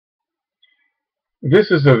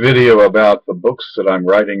This is a video about the books that I'm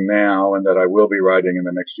writing now and that I will be writing in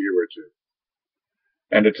the next year or two.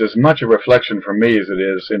 And it's as much a reflection for me as it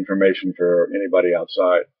is information for anybody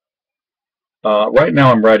outside. Right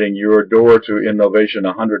now I'm writing Your Door to Innovation,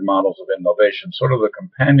 100 Models of Innovation, sort of the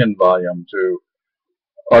companion volume to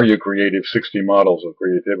Are You Creative? 60 Models of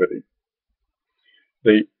Creativity.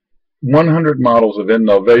 The 100 Models of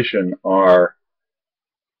Innovation are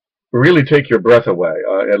really take your breath away,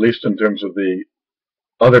 at least in terms of the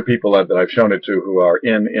other people that I've shown it to who are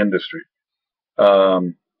in industry.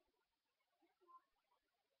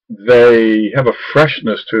 They have a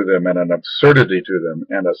freshness to them and an absurdity to them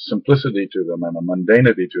and a simplicity to them and a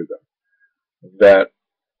mundanity to them that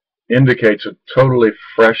indicates a totally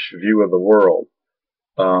fresh view of the world,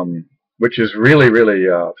 which is really, really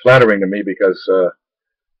flattering to me because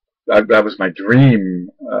that was my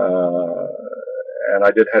dream, and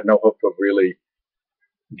I had no hope of really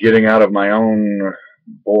getting out of my own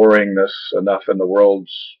boringness enough in the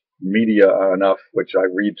world's media enough, which I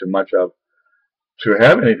read too much of, to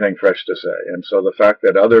have anything fresh to say. And so the fact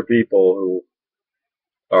that other people who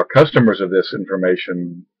are customers of this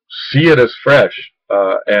information see it as fresh,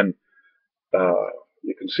 and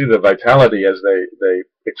you can see the vitality as they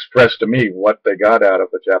express to me what they got out of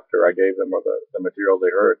the chapter I gave them or the material they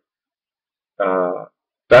heard.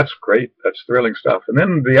 That's great. That's thrilling stuff. And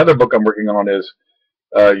then the other book I'm working on is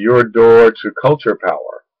Your Door to Culture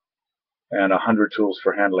Power and 100 Tools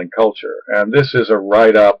for Handling Culture. And this is a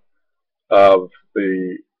write-up of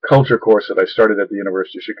the culture course that I started at the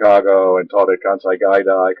University of Chicago and taught at Kansai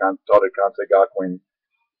Gaidai, taught at Kansai Gakuin,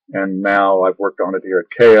 and now I've worked on it here at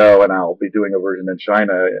KO, and I'll be doing a version in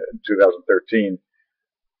China in 2013.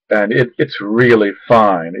 And it's really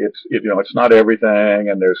fine. It's not everything,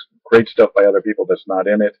 and there's great stuff by other people that's not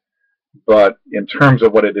in it. But in terms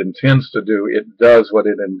of what it intends to do, it does what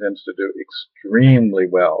it intends to do extremely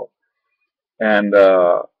well. And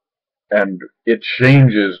it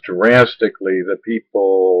changes drastically the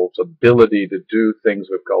people's ability to do things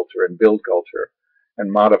with culture and build culture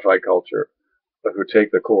and modify culture who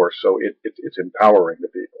take the course. So it's empowering to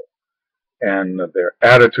people. And their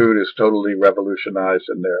attitude is totally revolutionized,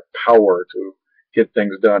 and their power to get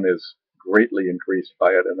things done is greatly increased by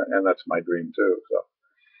it, and that's my dream too. So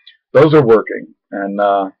those are working, and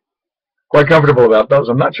quite comfortable about those.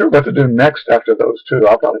 I'm not sure what to do next after those two.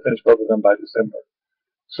 I'll probably finish both of them by December.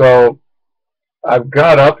 So I've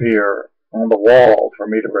got up here on the wall for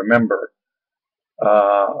me to remember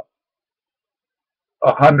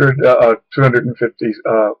 250,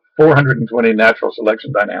 420 natural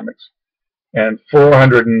selection dynamics and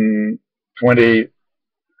 420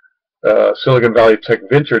 Silicon Valley Tech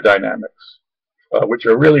Venture dynamics, which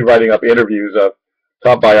are really writing up interviews of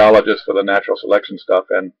top biologists for the natural selection stuff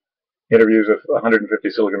and interviews of 150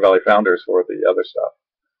 Silicon Valley founders for the other stuff.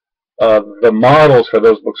 The models for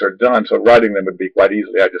those books are done, so writing them would be quite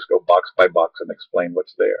easily. I just go box by box and explain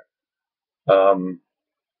what's there.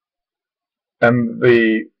 And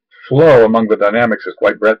the flow among the dynamics is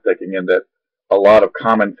quite breathtaking in that a lot of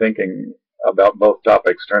common thinking about both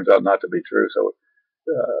topics turns out not to be true. So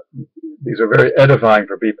these are very edifying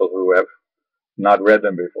for people who have not read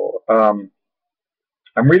them before.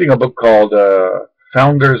 I'm reading a book called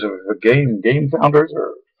Founders of the Game Founders,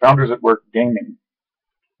 or Founders at Work Gaming.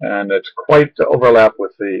 And it's quite to overlap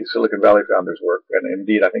with the Silicon Valley founders' work. And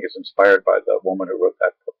indeed, I think it's inspired by the woman who wrote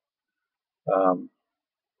that book.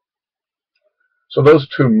 So those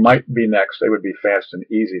two might be next. They would be fast and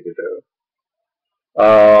easy to do.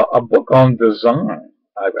 A book on design.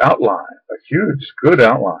 I've outlined a huge, good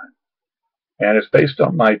outline. And it's based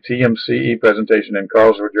on my TCME presentation in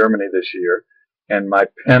Karlsruhe, Germany this year, and my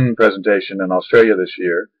PEN presentation in Australia this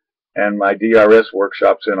year, and my DRS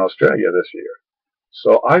workshops in Australia this year.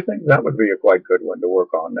 So I think that would be a quite good one to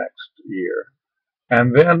work on next year.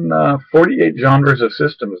 And then 48 genres of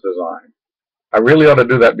systems design. I really ought to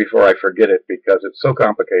do that before I forget it because it's so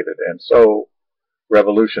complicated and so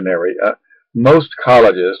revolutionary. Most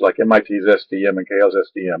colleges, like MIT's SDM and KL's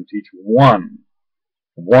SDM, teach one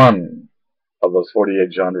of those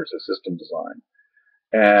 48 genres of system design.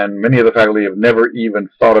 And many of the faculty have never even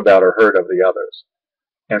thought about or heard of the others.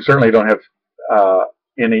 And certainly don't have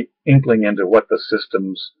any inkling into what the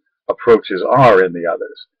systems approaches are in the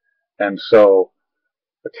others. And so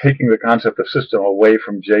taking the concept of system away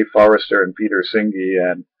from Jay Forrester and Peter Singhi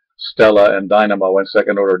and Stella and Dynamo and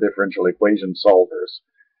second order differential equation solvers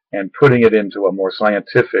and putting it into a more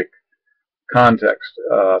scientific context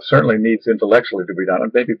certainly needs intellectually to be done.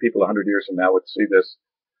 And maybe people 100 years from now would see this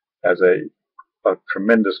as a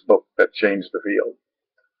tremendous book that changed the field.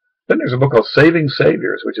 Then there's a book called Saving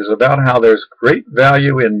Saviors, which is about how there's great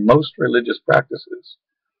value in most religious practices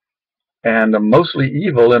and mostly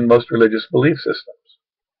evil in most religious belief systems.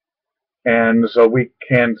 And so we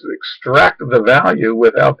can extract the value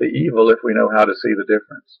without the evil if we know how to see the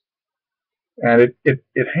difference. And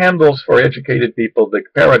it handles for educated people the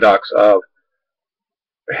paradox of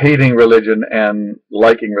hating religion and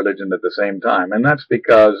liking religion at the same time. And that's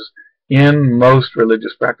because in most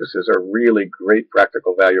religious practices are really great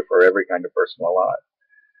practical value for every kind of person alive.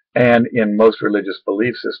 And in most religious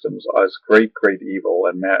belief systems is great, great evil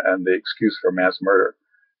and the excuse for mass murder,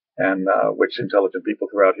 and which intelligent people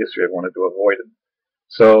throughout history have wanted to avoid it.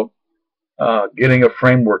 So getting a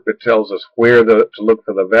framework that tells us where to look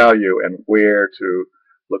for the value and where to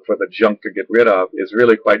look for the junk to get rid of is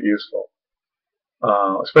really quite useful,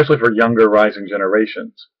 especially for younger rising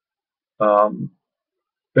generations.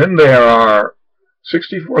 Then there are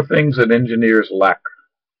 64 things that engineers lack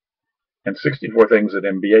and 64 things that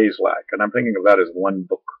MBAs lack. And I'm thinking of that as one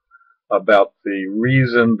book about the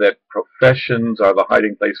reason that professions are the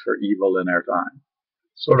hiding place for evil in our time.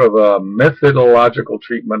 Sort of a methodological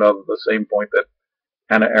treatment of the same point that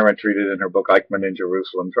Hannah Arendt treated in her book Eichmann in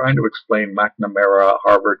Jerusalem, trying to explain McNamara,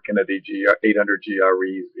 Harvard, Kennedy, 800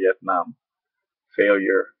 GREs, Vietnam,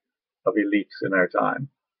 failure of elites in our time.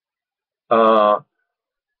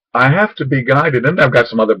 I have to be guided, and I've got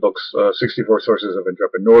some other books, 64 Sources of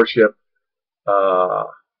Entrepreneurship,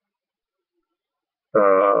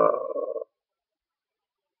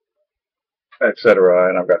 etc.,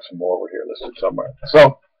 and I've got some more over here listed somewhere.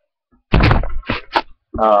 So,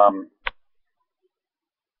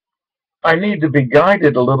 I need to be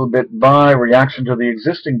guided a little bit by reaction to the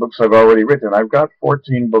existing books I've already written. I've got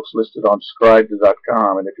 14 books listed on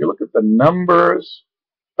scribed.com, and if you look at the numbers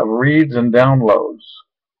of reads and downloads,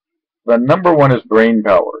 the number one is brain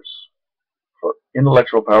powers, for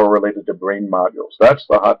intellectual power related to brain modules. That's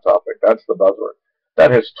the hot topic. That's the buzzword. That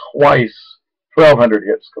has twice 1,200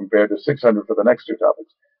 hits compared to 600 for the next two topics.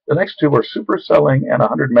 The next two are superselling and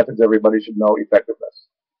 100 methods everybody should know effectiveness.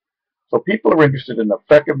 So people are interested in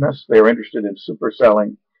effectiveness. They are interested in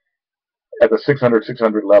superselling at the 600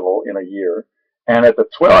 level in a year. And at the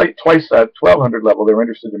twice that 1,200 level, they're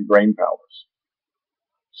interested in brain powers.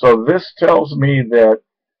 So this tells me that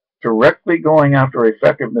directly going after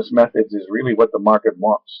effectiveness methods is really what the market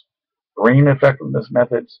wants. Brain effectiveness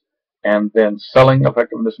methods, and then selling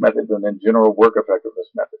effectiveness methods, and then general work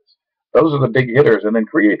effectiveness methods. Those are the big hitters. And then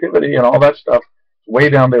creativity and all that stuff is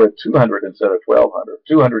way down there at 200 instead of 1,200,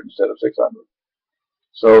 200 instead of 600.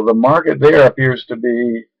 So the market there appears to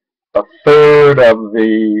be a third of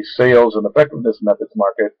the sales and effectiveness methods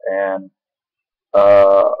market, and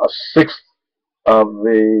a sixth of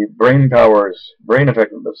the brain powers, brain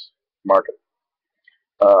effectiveness market.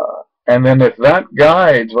 And then if that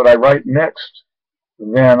guides what I write next,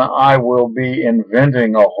 then I will be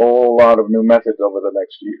inventing a whole lot of new methods over the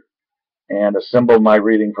next year and assemble my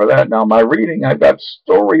reading for that. Now, my reading, I've got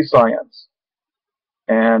story science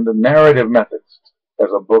and narrative methods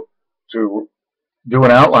as a book to do an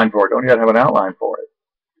outline for it. Don't yet have an outline for it.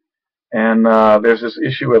 And there's this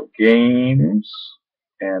issue of games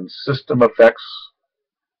and system effects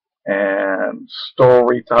and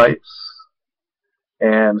story types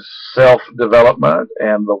and self-development,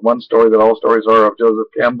 and the one story that all stories are of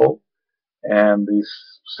Joseph Campbell, and these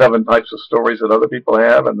 7 types of stories that other people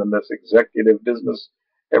have, and then this executive business,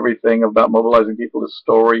 everything about mobilizing people is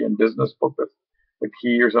story and business book that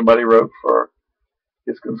McKee or somebody wrote for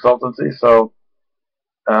his consultancy. So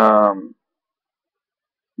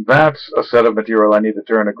that's a set of material I need to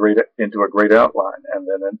turn into a great outline, and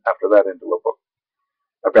then after that into a book.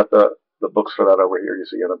 I've got the books for that over here, you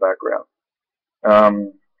see in the background.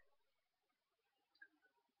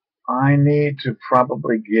 I need to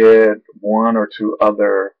probably get 1 or 2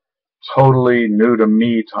 other totally new to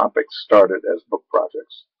me topics started as book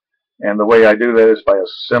projects. And the way I do that is by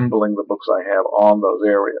assembling the books I have on those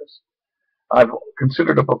areas. I've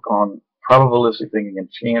considered a book on probabilistic thinking and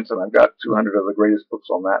chance, and I've got 200 of the greatest books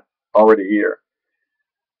on that already here.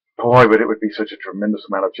 Boy, but it would be such a tremendous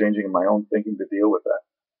amount of changing in my own thinking to deal with that.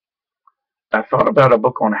 I thought about a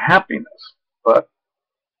book on happiness, but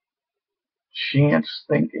chance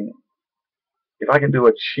thinking. If I can do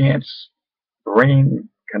a chance brain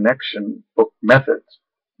connection book methods,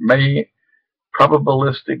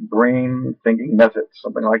 probabilistic brain thinking methods,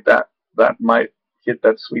 something like that, that might hit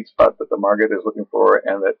that sweet spot that the market is looking for,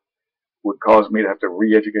 and that would cause me to have to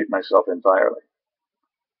re-educate myself entirely.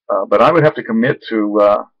 But I would have to commit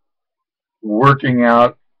to working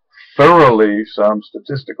out thoroughly some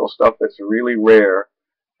statistical stuff that's really rare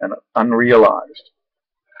and unrealized.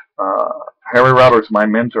 Uh, Harry Roberts, my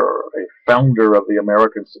mentor, a founder of the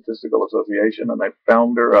American Statistical Association and a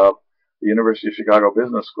founder of the University of Chicago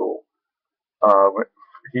Business School,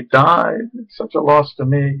 he died. It's such a loss to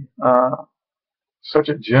me. Such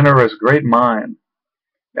a generous, great mind.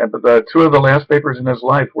 But the two of the last papers in his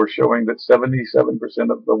life were showing that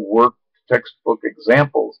 77% of the work textbook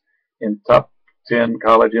examples in top 10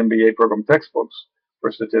 college MBA program textbooks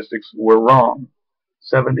for statistics were wrong.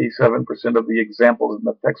 77% of the examples in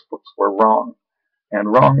the textbooks were wrong.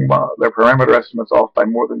 And wrong, their parameter estimates off by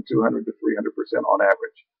more than 200 to 300% on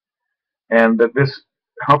average. And that this,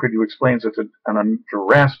 how could you explain such a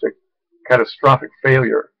drastic, catastrophic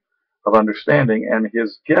failure of understanding? And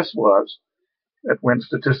his guess was that when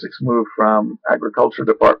statistics moved from agriculture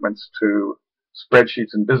departments to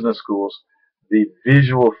spreadsheets in business schools, the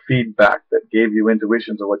visual feedback that gave you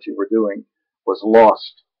intuitions of what you were doing was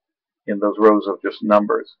lost in those rows of just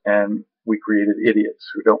numbers. And we created idiots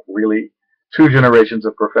who don't really, two generations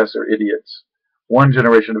of professor idiots, one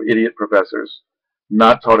generation of idiot professors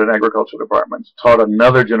not taught in agriculture departments, taught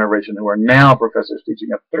another generation who are now professors teaching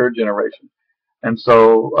a third generation. And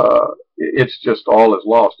so it's just all is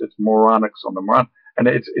lost. It's moronics on the run. And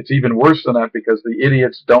it's even worse than that because the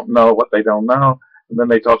idiots don't know what they don't know. And then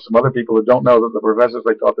they taught some other people who don't know that the professors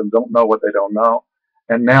they taught them don't know what they don't know.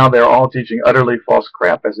 And now they're all teaching utterly false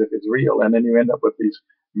crap as if it's real. And then you end up with these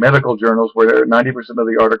medical journals where 90% of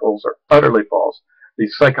the articles are utterly false. The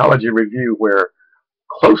Psychology Review where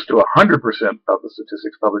close to 100% of the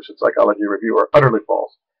statistics published in Psychology Review are utterly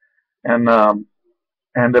false.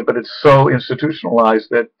 But it's so institutionalized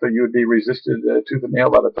that you would be resisted tooth and nail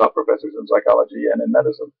by the top professors in psychology and in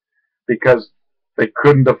medicine because they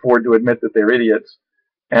couldn't afford to admit that they're idiots,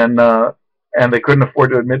 and they couldn't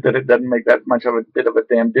afford to admit that it doesn't make that much of a bit of a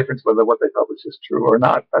damn difference whether what they publish is true or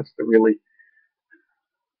not. That's the really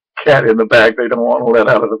cat in the bag they don't want to let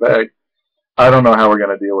out of the bag. I don't know how we're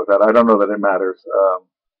going to deal with that. I don't know that it matters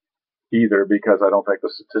either because I don't think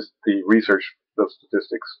the research those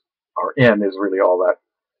statistics are in is really all that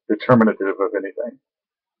determinative of anything.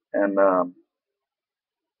 And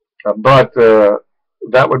but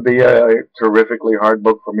that would be a terrifically hard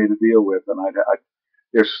book for me to deal with, and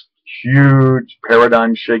there's huge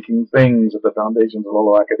paradigm-shaking things at the foundations of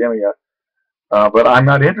all of academia, but I'm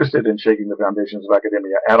not interested in shaking the foundations of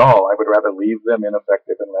academia at all. I would rather leave them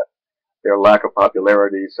ineffective and let their lack of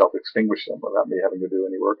popularity self-extinguish them without me having to do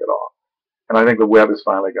any work at all. And I think the web is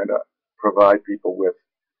finally going to provide people with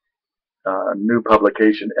new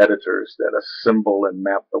publication editors that assemble and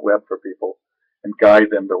map the web for people and guide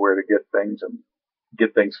them to where to get things and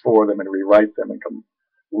get things for them and rewrite them and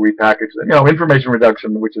repackage them. You know, information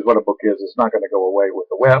reduction, which is what a book is not going to go away with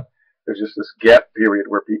the web. There's just this gap period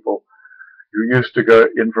where people who used to go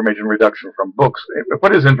information reduction from books.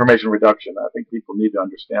 What is information reduction? I think people need to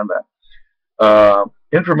understand that.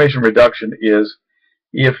 Information reduction is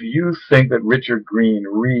if you think that Richard Green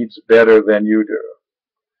reads better than you do,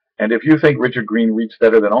 and if you think Richard Green reads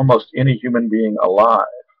better than almost any human being alive,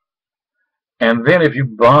 and then if you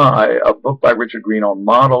buy a book by Richard Green on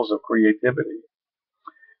models of creativity,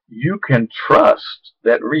 you can trust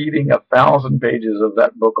that reading 1,000 pages of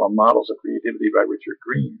that book on models of creativity by Richard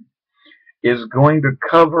Green is going to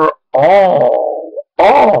cover all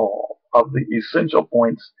of the essential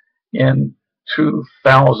points in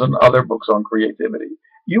 2,000 other books on creativity.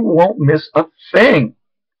 You won't miss a thing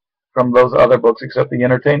from those other books except the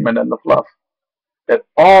entertainment and the fluff. That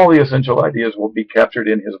all the essential ideas will be captured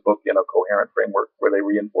in his book in a coherent framework where they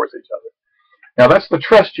reinforce each other. Now that's the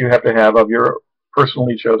trust you have to have of your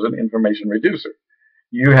personally chosen information reducer.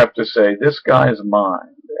 You have to say, this guy's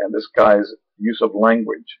mind and this guy's use of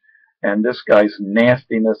language and this guy's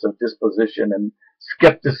nastiness of disposition and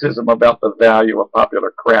skepticism about the value of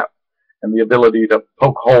popular crap and the ability to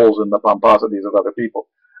poke holes in the pomposities of other people,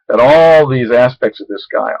 that all these aspects of this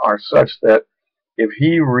guy are such that if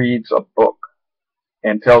he reads a book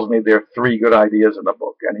and tells me there are 3 good ideas in the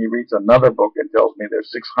book, and he reads another book and tells me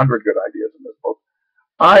there's 600 good ideas in this book,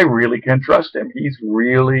 I really can trust him. He's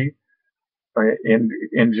really,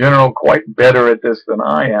 in general, quite better at this than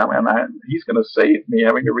I am, and he's going to save me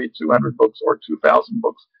having to read 200 books or 2,000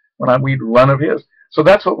 books when I read one of his. So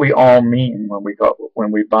that's what we all mean when we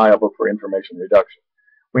buy a book for information reduction.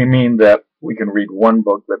 We mean that we can read one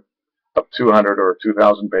book that of 200 or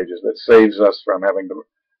 2,000 pages that saves us from having to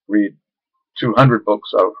read 200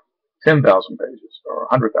 books of 10,000 pages or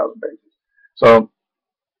 100,000 pages. So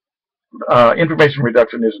information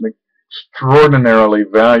reduction is an extraordinarily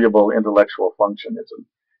valuable intellectual function.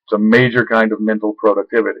 It's a major kind of mental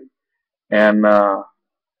productivity. And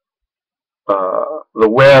The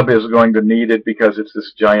web is going to need it because it's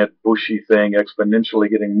this giant bushy thing, exponentially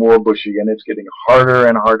getting more bushy, and it's getting harder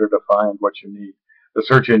and harder to find what you need. The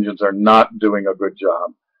search engines are not doing a good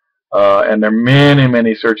job. And there are many,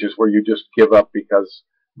 many searches where you just give up because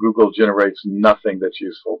Google generates nothing that's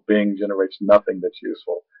useful. Bing generates nothing that's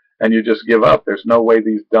useful. And you just give up. There's no way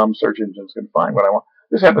these dumb search engines can find what I want.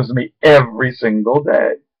 This happens to me every single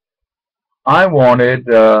day. I wanted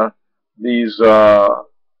these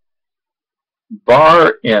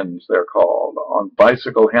bar ends, they're called, on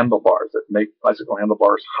bicycle handlebars that make bicycle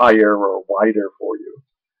handlebars higher or wider for you.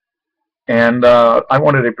 And I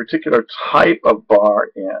wanted a particular type of bar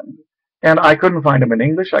end. And I couldn't find them in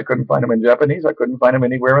English. I couldn't find them in Japanese. I couldn't find them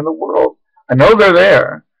anywhere in the world. I know they're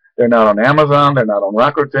there. They're not on Amazon. They're not on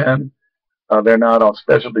Rakuten. They're not on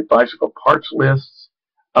specialty bicycle parts lists.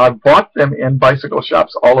 I bought them in bicycle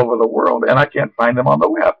shops all over the world, and I can't find them on the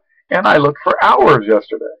web. And I looked for hours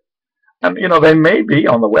yesterday. And, you know, they may be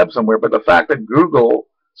on the web somewhere, but the fact that Google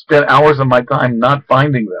spent hours of my time not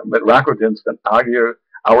finding them, that Rakuten spent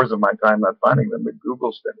hours of my time not finding them, that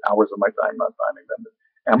Google spent hours of my time not finding them,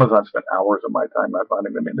 that Amazon spent hours of my time not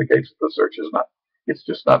finding them, indicates that the search is not, it's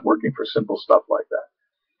just not working for simple stuff like that.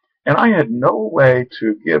 And I had no way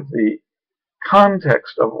to give the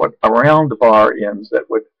context of what around bar ends that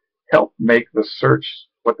would help make the search,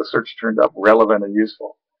 what the search turned up, relevant and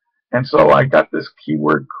useful. And so I got this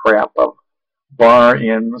keyword crap of bar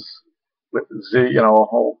ends with, you know, a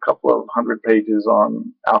whole couple of 100 pages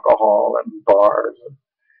on alcohol and bars and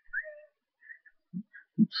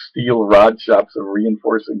steel rod shops of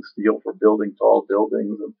reinforcing steel for building tall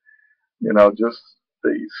buildings, and, you know, just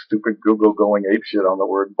the stupid Google going apeshit on the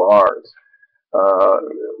word bars.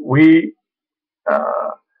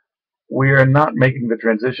 We are not making the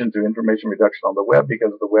transition to information reduction on the web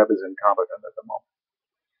because the web is incompetent at the moment.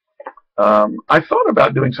 I thought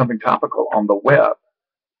about doing something topical on the web,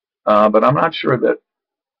 but I'm not sure that,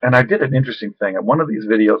 and I did an interesting thing. In one of these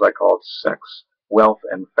videos I called Sex, Wealth,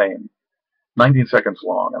 and Fame, 19 seconds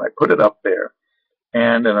long, and I put it up there,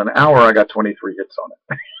 and in an hour I got 23 hits on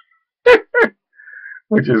it,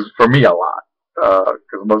 which is, for me, a lot,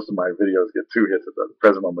 because most of my videos get 2 hits at the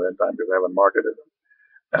present moment in time because I haven't marketed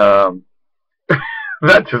them.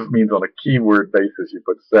 That just means on a keyword basis, you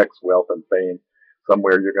put sex, wealth, and fame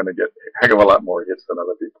somewhere, you're going to get a heck of a lot more hits than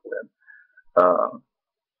other people in.